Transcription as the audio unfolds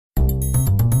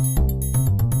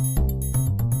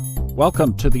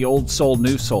Welcome to the Old Soul,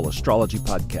 New Soul Astrology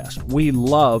Podcast. We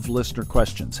love listener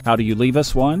questions. How do you leave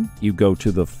us one? You go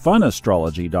to the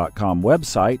funastrology.com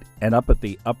website, and up at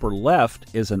the upper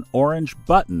left is an orange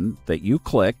button that you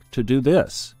click to do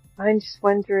this. I'm just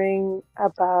wondering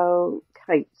about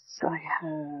kites. I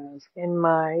have in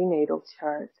my natal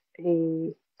chart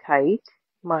a kite.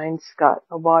 Mine's got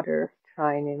a water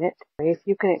trine in it. If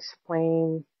you can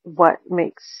explain what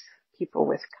makes people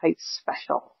with kites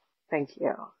special. Thank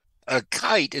you. A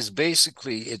kite is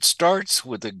basically, it starts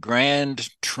with a grand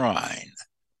trine.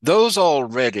 Those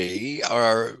already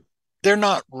they're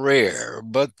not rare,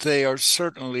 but they are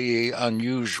certainly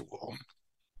unusual.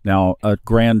 Now, a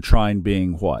grand trine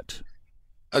being what?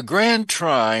 A grand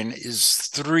trine is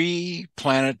three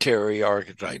planetary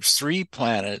archetypes, three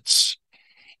planets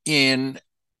in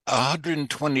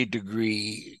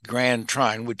 120-degree grand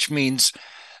trine, which means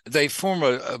they form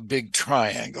a big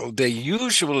triangle. They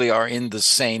usually are in the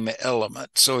same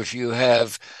element. So if you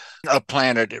have a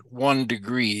planet at 1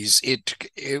 degree,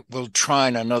 it will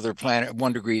trine another planet at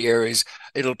 1 degree Aries.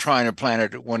 It'll trine a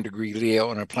planet at 1 degree Leo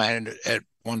and a planet at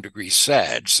 1 degree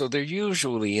Sag. So they're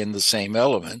usually in the same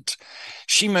element.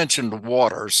 She mentioned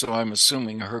water, so I'm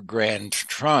assuming her grand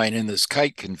trine in this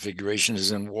kite configuration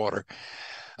is in water.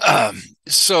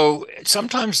 So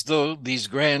sometimes, though, these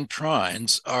grand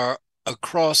trines are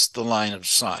across the line of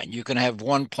sign. You can have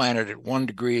one planet at 1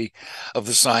 degree of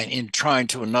the sign in trine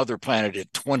to another planet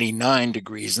at 29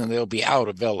 degrees, and they'll be out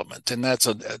of element. And that's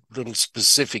a little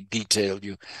specific detail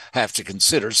you have to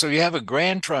consider. So you have a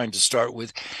grand trine to start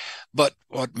with. But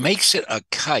what makes it a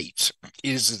kite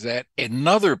is that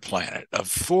another planet, a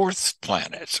fourth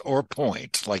planet or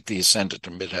point, like the ascendant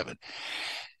or midheaven,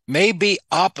 may be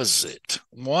opposite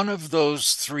one of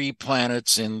those three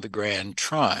planets in the grand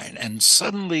trine. And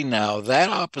suddenly now that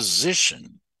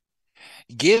opposition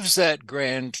gives that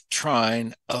grand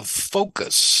trine a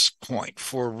focus point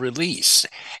for release.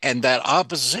 And that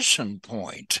opposition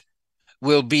point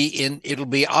it'll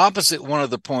be opposite one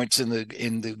of the points in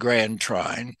the grand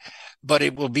trine, but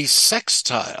it will be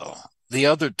sextile the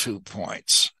other 2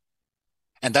 points.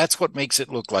 And that's what makes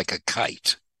it look like a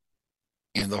kite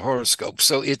in the horoscope.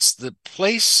 So it's the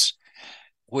place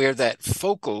where that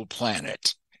focal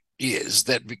planet is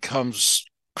that becomes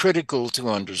critical to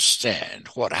understand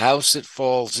what house it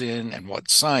falls in and what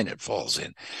sign it falls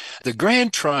in. The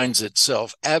grand trines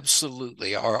itself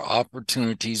absolutely are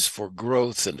opportunities for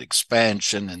growth and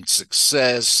expansion and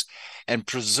success and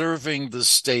preserving the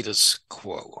status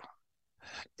quo,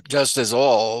 just as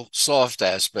all soft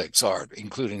aspects are,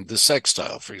 including the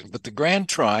sextile, for example. But the grand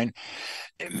trine,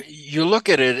 you look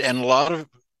at it, and a lot of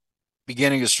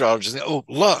beginning astrologers say, oh,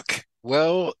 luck.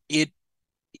 Well, it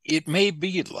may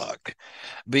be luck,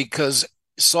 because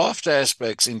soft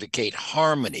aspects indicate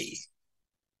harmony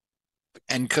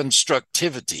and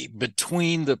constructivity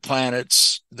between the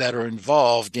planets that are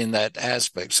involved in that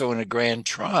aspect. So in a grand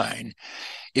trine,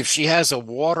 if she has a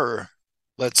water,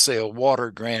 let's say a water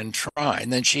grand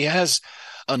trine, then she has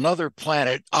another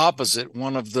planet opposite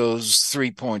one of those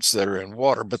 3 points that are in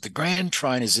water. But the grand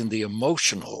trine is in the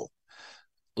emotional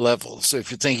level. So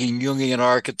if you're thinking Jungian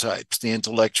archetypes, the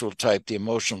intellectual type, the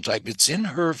emotional type, it's in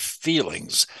her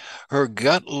feelings. Her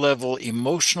gut level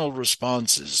emotional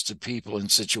responses to people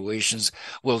and situations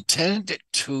will tend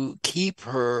to keep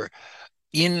her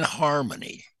in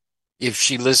harmony if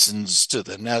she listens to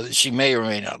them. Now, she may or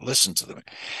may not listen to them.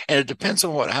 And it depends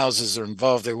on what houses are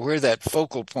involved there, where that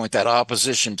focal point, that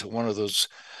opposition to one of those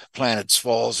planets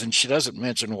falls. And she doesn't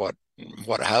mention what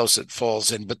house it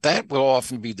falls in, but that will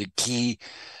often be the key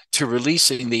to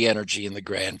releasing the energy in the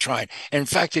grand trine. And in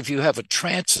fact, if you have a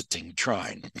transiting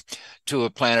trine to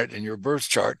a planet in your birth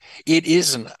chart, it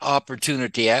is an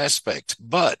opportunity aspect,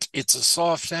 but it's a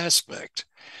soft aspect.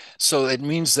 So it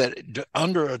means that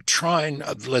under a trine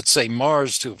of, let's say,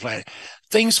 Mars to a planet,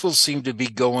 things will seem to be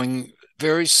going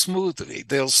very smoothly.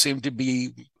 They'll seem to be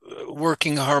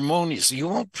working harmoniously. You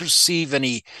won't perceive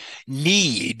any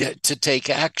need to take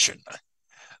action.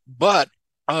 But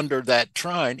under that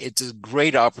trine, it's a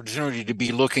great opportunity to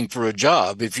be looking for a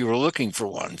job if you were looking for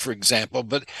one, for example.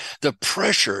 But the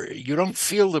pressure, you don't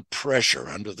feel the pressure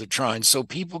under the trine. So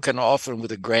people can often,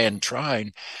 with a grand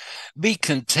trine, be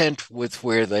content with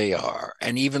where they are.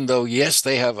 And even though, yes,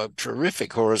 they have a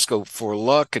terrific horoscope for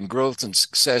luck and growth and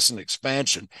success and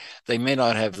expansion, they may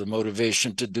not have the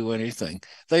motivation to do anything.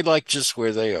 They like just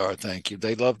where they are, thank you.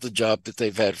 They love the job that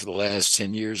they've had for the last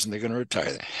 10 years, and they're going to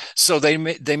retire. So they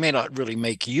may not really make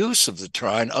make use of the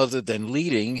trine other than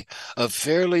leading a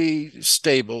fairly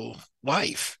stable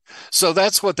life. So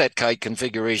that's what that kite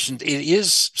configuration, it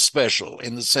is special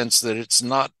in the sense that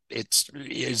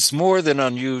it's more than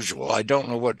unusual. I don't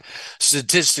know what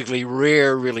statistically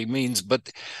rare really means,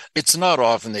 but it's not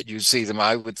often that you see them.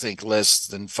 I would think less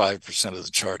than 5% of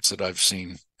the charts that I've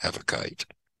seen have a kite.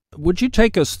 Would you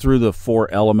take us through the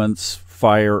four elements,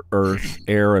 fire, earth,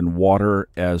 air, and water,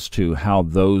 as to how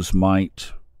those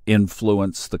might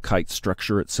influence the kite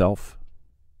structure itself?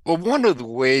 Well, one of the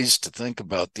ways to think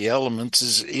about the elements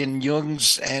is in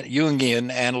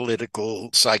Jungian analytical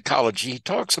psychology. He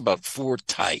talks about four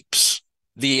types.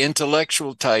 The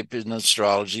intellectual type in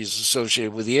astrology is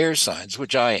associated with the air signs,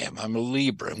 which I am. I'm a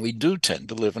Libra, and we do tend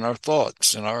to live in our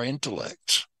thoughts and our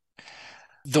intellects.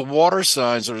 The water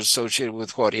signs are associated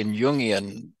with what in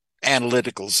Jungian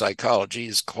analytical psychology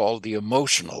is called the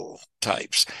emotional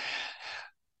types.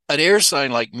 An air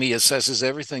sign like me assesses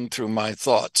everything through my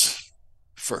thoughts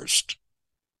first.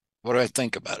 What do I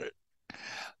think about it?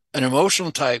 An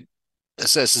emotional type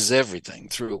assesses everything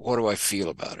through what do I feel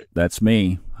about it? That's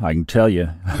me. I can tell you.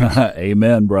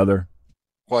 Amen, brother.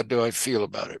 What do I feel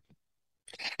about it?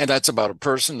 And that's about a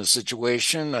person, a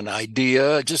situation, an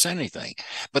idea, just anything.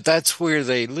 But that's where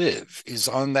they live, is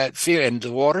on that field. And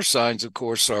the water signs, of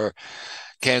course, are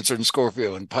Cancer and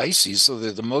Scorpio and Pisces. So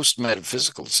they're the most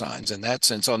metaphysical signs in that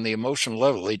sense. On the emotional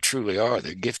level, they truly are.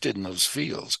 They're gifted in those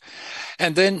fields.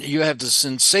 And then you have the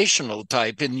sensational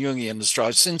type in Jungian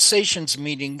astrology. Sensations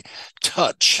meaning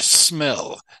touch,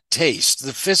 smell, taste,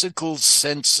 the physical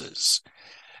senses.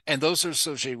 And those are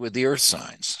associated with the earth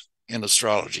signs in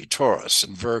astrology, Taurus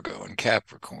and Virgo and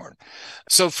Capricorn.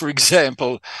 So, for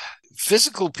example,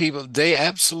 physical people, they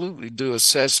absolutely do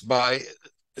assess by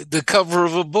the cover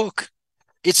of a book.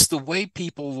 It's the way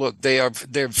people look. They're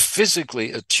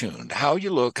physically attuned. How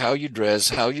you look, how you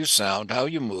dress, how you sound, how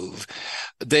you move.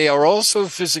 They are also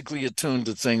physically attuned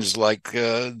to things like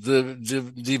the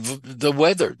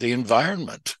weather, the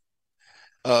environment.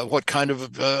 What kind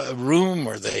of room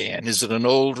are they in? Is it an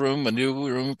old room, a new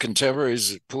room, contemporary?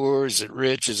 Is it poor? Is it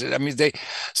rich?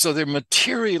 So they're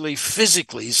materially,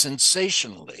 physically,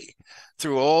 sensationally,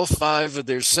 through all five of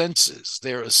their senses,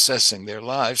 they're assessing their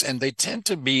lives, and they tend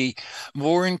to be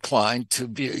more inclined to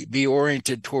be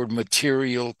oriented toward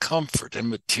material comfort and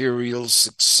material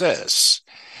success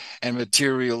and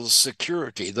material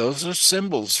security. Those are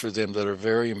symbols for them that are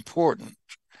very important.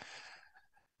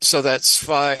 So that's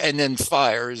fire, and then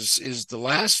fire is the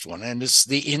last one, and it's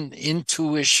the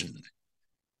intuition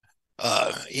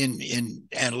in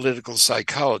analytical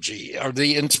psychology, or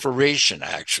the inspiration.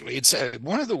 Actually, it's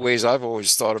one of the ways I've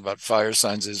always thought about fire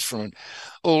signs is from an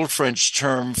old French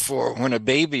term for when a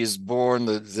baby is born,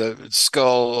 the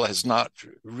skull has not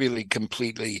really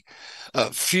completely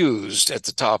fused at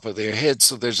the top of their head.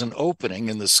 So there's an opening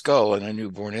in the skull in a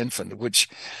newborn infant, which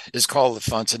is called the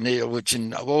fontanelle, which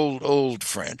in old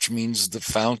French means the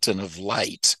fountain of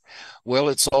light. Well,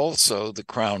 it's also the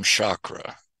crown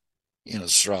chakra in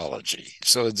astrology.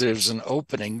 So there's an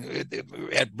opening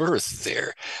at birth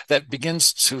there that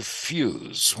begins to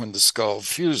fuse when the skull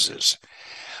fuses.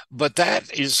 But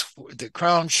that is, the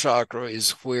crown chakra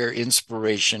is where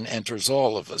inspiration enters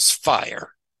all of us,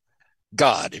 fire,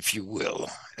 God, if you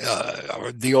will,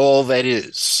 or the all that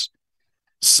is.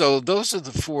 So those are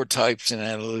the four types in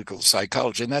analytical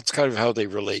psychology, and that's kind of how they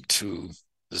relate to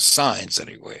the signs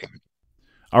anyway.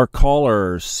 Our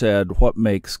caller said, what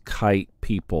makes kite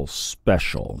people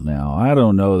special? Now, I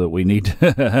don't know that we need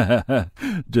to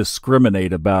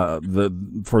discriminate about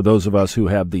for those of us who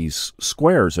have these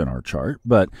squares in our chart,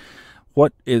 but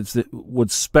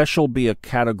would special be a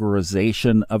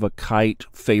categorization of a kite,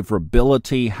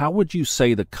 favorability? How would you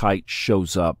say the kite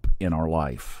shows up in our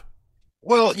life?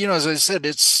 Well, as I said,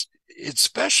 it's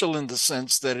special in the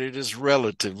sense that it is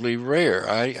relatively rare.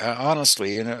 I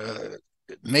honestly,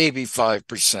 maybe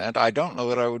 5%. I don't know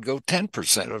that I would go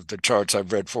 10% of the charts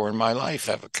I've read for in my life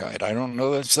have a kite. I don't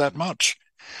know that's that much.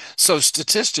 So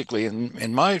statistically,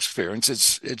 in my experience,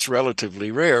 it's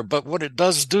relatively rare. But what it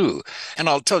does do, and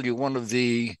I'll tell you, one of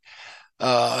the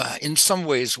in some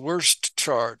ways worst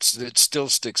charts that still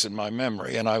sticks in my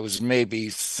memory, and I was maybe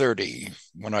 30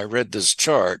 when I read this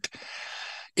chart.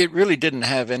 It really didn't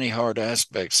have any hard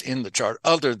aspects in the chart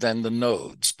other than the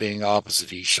nodes being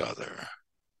opposite each other.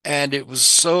 And it was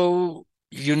so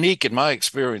unique in my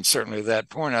experience, certainly at that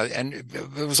point. And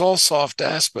it was all soft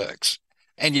aspects.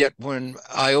 And yet when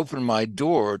I opened my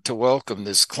door to welcome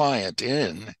this client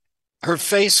in, her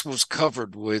face was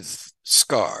covered with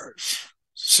scars,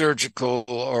 surgical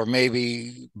or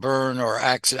maybe burn or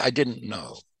accident. I didn't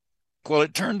know. Well,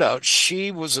 it turned out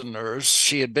she was a nurse.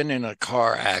 She had been in a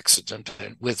car accident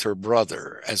with her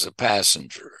brother as a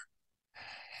passenger.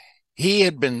 He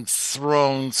had been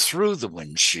thrown through the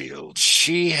windshield.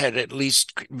 She had at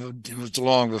least, it was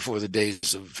long before the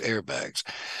days of airbags.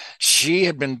 She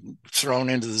had been thrown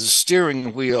into the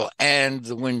steering wheel and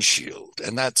the windshield,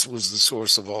 and that was the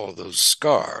source of all of those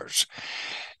scars.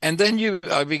 And then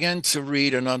I began to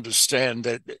read and understand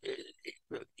that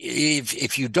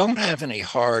if you don't have any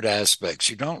hard aspects,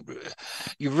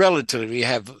 you relatively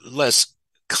have less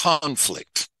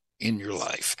conflict in your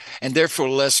life, and therefore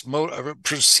less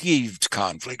perceived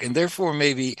conflict, and therefore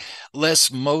maybe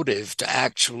less motive to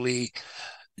actually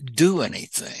do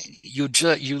anything. You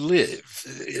live.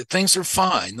 Things are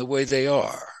fine the way they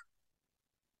are.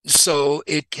 So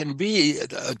it can be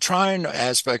a trine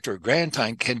aspect, or a grand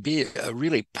trine can be a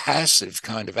really passive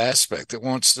kind of aspect that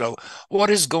wants to know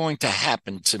what is going to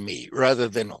happen to me rather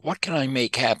than what can I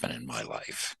make happen in my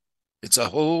life. It's a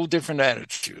whole different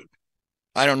attitude.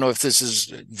 I don't know if this is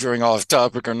veering off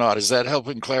topic or not. Is that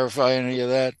helping clarify any of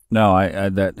that? No,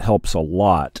 that helps a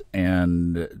lot.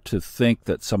 And to think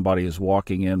that somebody is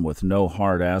walking in with no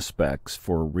hard aspects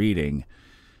for reading,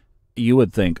 you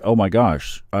would think, oh my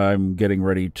gosh, I'm getting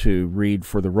ready to read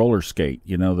for the roller skate.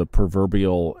 You know, the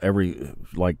proverbial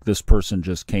like this person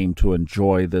just came to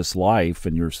enjoy this life,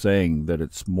 and you're saying that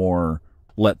it's more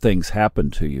let things happen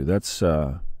to you. That's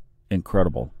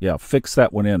incredible. Yeah, fix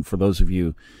that one in for those of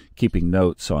you keeping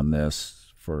notes on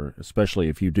this, especially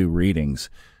if you do readings.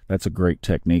 That's a great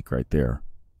technique right there.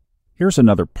 Here's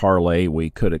another parlay we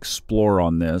could explore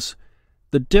on this.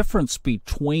 The difference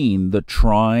between the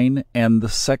trine and the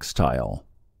sextile.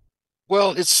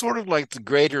 Well, it's sort of like the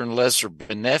greater and lesser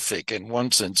benefic, in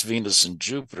one sense, Venus and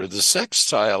Jupiter. The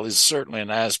sextile is certainly an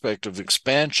aspect of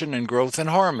expansion and growth and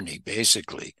harmony,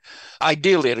 basically.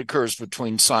 Ideally, it occurs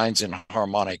between signs in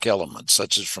harmonic elements,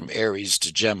 such as from Aries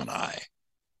to Gemini,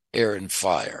 air and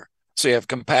fire. So you have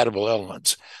compatible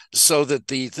elements, so that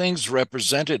the things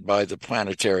represented by the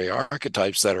planetary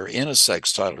archetypes that are in a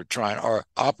sextile or trine are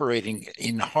operating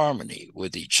in harmony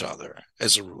with each other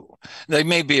as a rule. They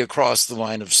may be across the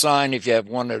line of sign if you have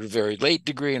one at a very late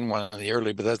degree and one in the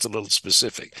early, but that's a little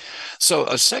specific. So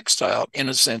a sextile, in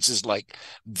a sense, is like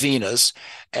Venus,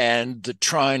 and the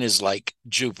trine is like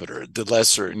Jupiter, the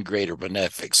lesser and greater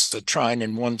benefics. The trine,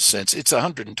 in one sense, it's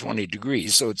 120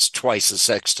 degrees, so it's twice a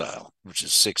sextile, which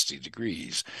is 60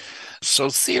 degrees.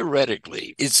 So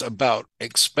theoretically, it's about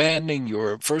expanding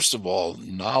your, first of all,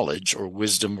 knowledge or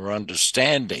wisdom or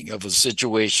understanding of a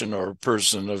situation or a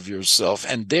person, of yourself,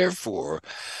 and therefore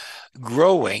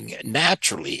growing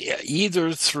naturally,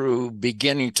 either through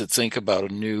beginning to think about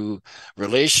a new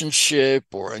relationship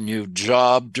or a new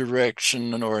job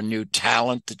direction or a new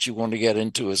talent that you want to get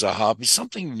into as a hobby,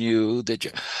 something new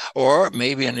or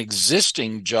maybe an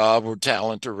existing job or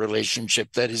talent or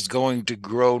relationship that is going to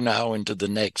grow now into the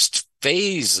next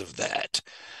phase of that,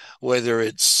 whether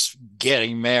it's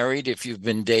getting married if you've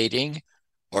been dating,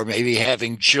 or maybe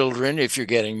having children if you're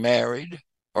getting married,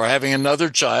 or having another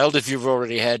child if you've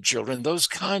already had children, those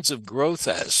kinds of growth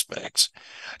aspects.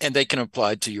 And they can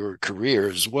apply to your career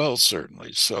as well,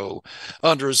 certainly. So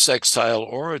under a sextile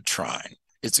or a trine,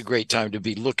 it's a great time to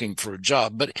be looking for a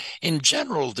job. But in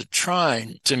general, the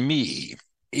trine, to me,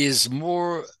 is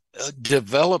more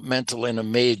developmental in a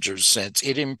major sense.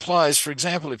 It implies, for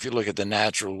example, if you look at the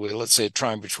natural wheel, let's say a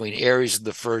trine between Aries in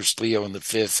the first, Leo in the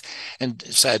fifth, and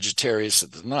Sagittarius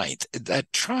at the ninth,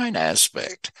 that trine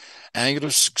aspect,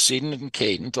 angular, succeedent, and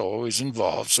cadent, always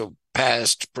involved, so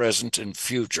past, present, and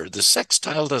future. The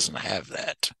sextile doesn't have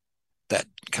that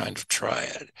kind of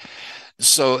triad.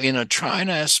 So in a trine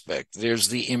aspect, there's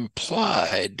the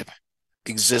implied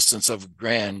existence of a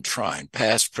grand trine,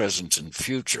 past, present, and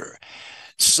future.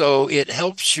 So it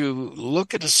helps you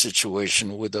look at a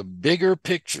situation with a bigger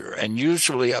picture. And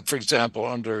usually, for example,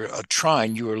 under a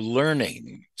trine, you are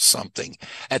learning something.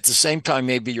 At the same time,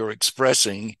 maybe you're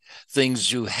expressing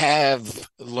things you have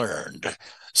learned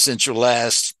since your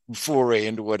last foray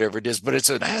into whatever it is. But it's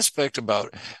an aspect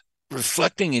about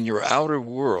reflecting in your outer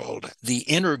world the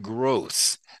inner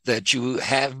growth that you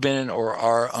have been or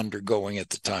are undergoing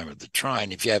at the time of the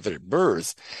trine. If you have it at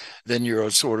birth, then you're a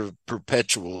sort of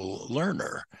perpetual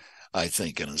learner, I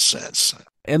think, in a sense.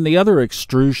 And the other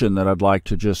extrusion that I'd like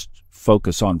to just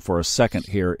focus on for a second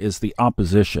here is the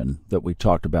opposition that we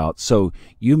talked about. So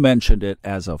you mentioned it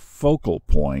as a focal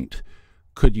point.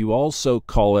 Could you also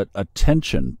call it a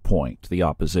tension point, the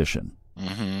opposition?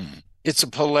 Mm-hmm. It's a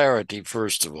polarity,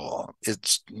 first of all.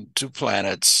 It's two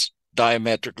planets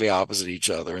diametrically opposite each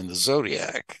other in the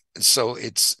zodiac. So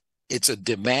it's a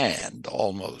demand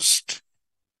almost.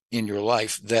 in your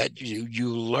life that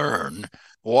you learn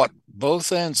what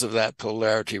both ends of that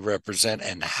polarity represent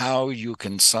and how you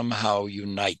can somehow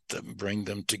unite them, bring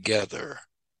them together.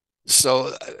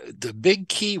 So the big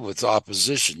key with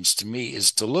oppositions to me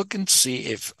is to look and see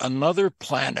if another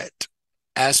planet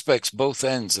aspects both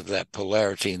ends of that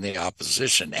polarity in the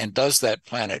opposition. And does that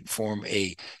planet form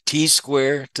a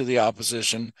T-square to the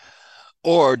opposition,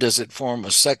 or does it form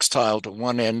a sextile to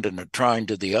one end and a trine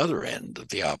to the other end of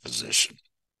the opposition?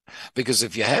 Because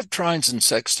if you have trines and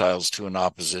sextiles to an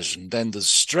opposition, then the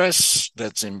stress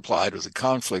that's implied or the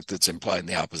conflict that's implied in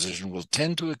the opposition will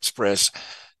tend to express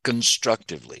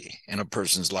constructively in a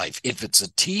person's life. If it's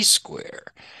a T-square,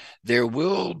 there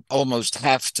will almost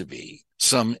have to be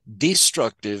some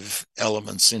destructive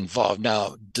elements involved.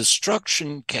 Now,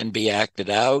 destruction can be acted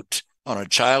out on a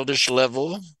childish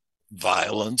level,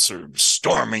 violence or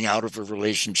storming out of a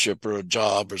relationship or a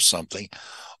job or something,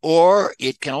 or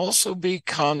it can also be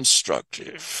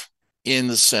constructive in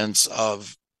the sense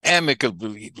of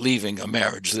amicably leaving a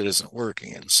marriage that isn't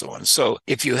working and so on. So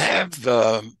if you have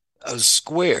a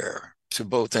square to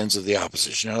both ends of the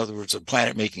opposition, in other words, a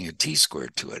planet making a T-square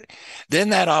to it, then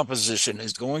that opposition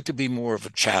is going to be more of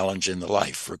a challenge in the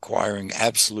life, requiring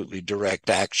absolutely direct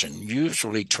action,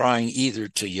 usually trying either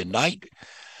to unite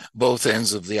both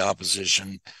ends of the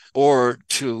opposition or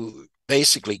to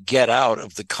basically get out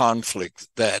of the conflict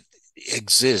that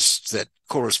exists that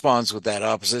corresponds with that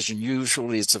opposition.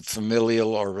 Usually it's a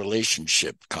familial or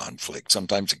relationship conflict.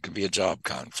 Sometimes it can be a job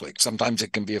conflict. Sometimes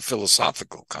it can be a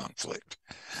philosophical conflict.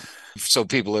 So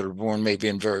people that are born maybe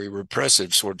in very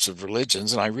repressive sorts of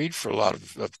religions, and I read for a lot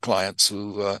of clients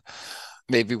who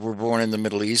maybe were born in the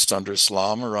Middle East under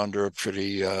Islam or under a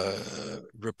pretty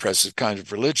repressive kind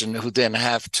of religion, who then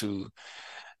have to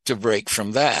break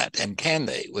from that. And can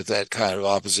they, with that kind of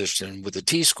opposition with a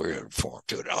T-square form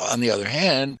to it? On the other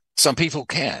hand, some people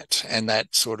can't, and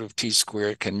that sort of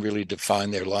T-square can really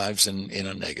define their lives in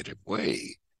a negative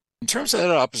way. In terms of that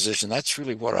opposition, that's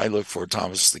really what I look for,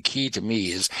 Thomas. The key to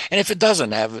me is, and if it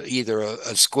doesn't have either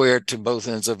a square to both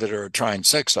ends of it or a trine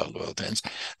sextile to both ends,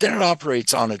 then it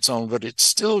operates on its own, but it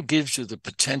still gives you the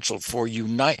potential for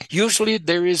unite. Usually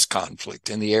there is conflict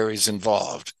in the areas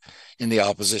involved in the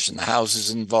opposition, the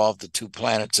houses involved, the two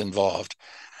planets involved.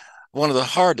 One of the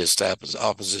hardest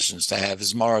oppositions to have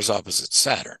is Mars opposite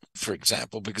Saturn, for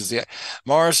example, because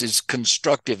Mars is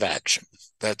constructive action.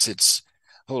 That's its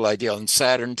whole ideal. And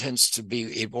Saturn tends to be,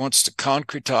 it wants to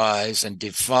concretize and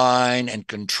define and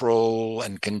control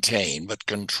and contain, but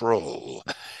control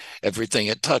everything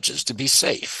it touches to be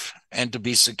safe and to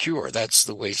be secure. That's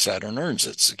the way Saturn earns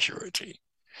its security.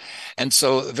 And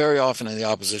so very often in the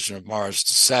opposition of Mars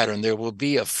to Saturn, there will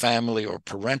be a family or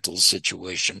parental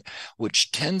situation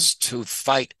which tends to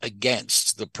fight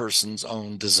against the person's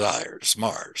own desires,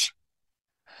 Mars,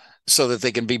 so that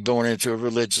they can be born into a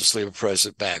religiously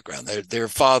oppressive background. Their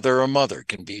father or mother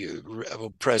can be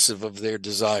oppressive of their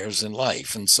desires in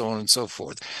life, and so on and so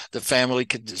forth. The family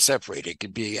could separate. It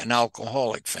could be an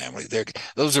alcoholic family.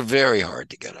 Those are very hard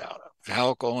to get out of.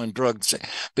 Alcohol and drugs,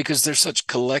 because they're such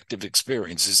collective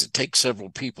experiences. It takes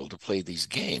several people to play these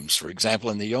games, for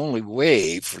example, and the only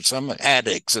way for some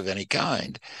addicts of any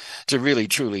kind to really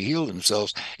truly heal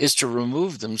themselves is to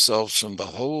remove themselves from the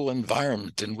whole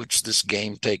environment in which this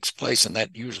game takes place, and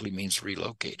that usually means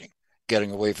relocating,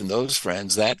 getting away from those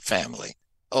friends, that family,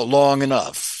 long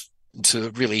enough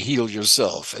to really heal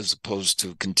yourself, as opposed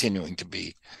to continuing to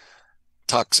be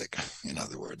toxic, in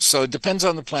other words. So it depends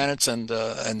on the planets and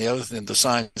the other thing, the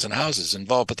signs and houses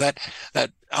involved. But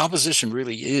that opposition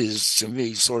really is, to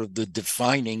me, sort of the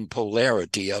defining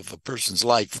polarity of a person's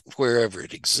life wherever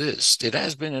it exists. It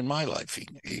has been in my life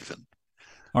even.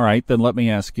 All right, then let me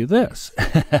ask you this.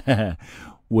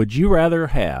 Would you rather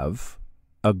have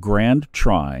a grand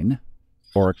trine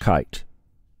or a kite?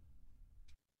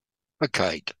 A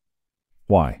kite.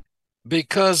 Why?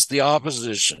 Because the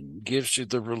opposition gives you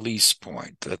the release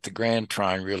point that the grand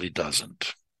trine really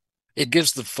doesn't. It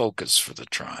gives the focus for the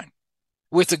trine.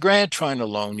 With the grand trine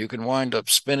alone, you can wind up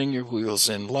spinning your wheels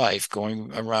in life,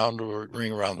 going around or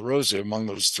ring around the rosy among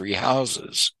those three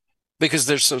houses, because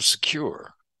they're so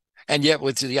secure. And yet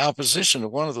with the opposition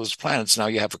of one of those planets, now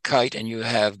you have a kite and you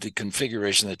have the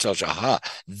configuration that tells you, aha,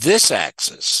 this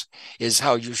axis is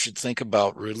how you should think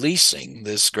about releasing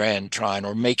this grand trine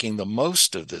or making the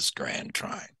most of this grand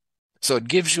trine. So it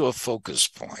gives you a focus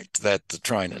point that the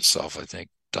trine itself, I think,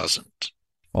 doesn't.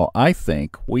 Well, I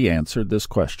think we answered this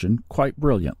question quite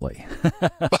brilliantly.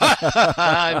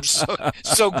 I'm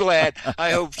so glad.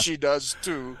 I hope she does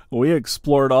too. We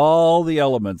explored all the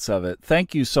elements of it.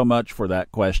 Thank you so much for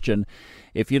that question.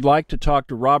 If you'd like to talk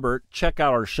to Robert, check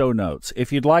out our show notes.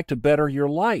 If you'd like to better your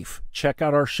life, check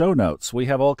out our show notes. We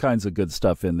have all kinds of good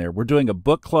stuff in there. We're doing a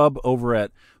book club over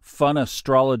at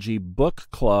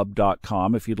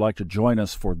funastrologybookclub.com if you'd like to join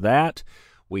us for that.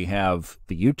 We have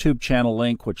the YouTube channel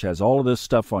link, which has all of this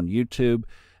stuff on YouTube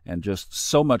and just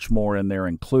so much more in there,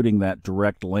 including that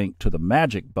direct link to the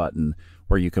magic button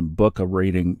where you can book a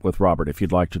reading with Robert if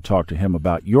you'd like to talk to him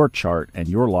about your chart and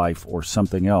your life or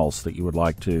something else that you would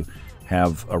like to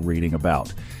have a reading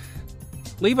about.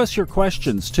 Leave us your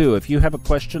questions, too. If you have a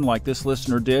question like this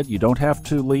listener did, you don't have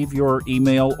to leave your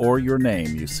email or your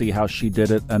name. You see how she did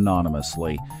it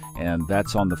anonymously, and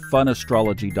that's on the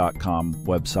funastrology.com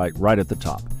website right at the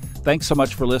top. Thanks so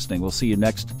much for listening. We'll see you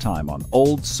next time on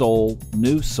Old Soul,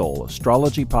 New Soul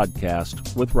Astrology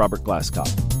Podcast with Robert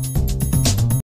Glasscock.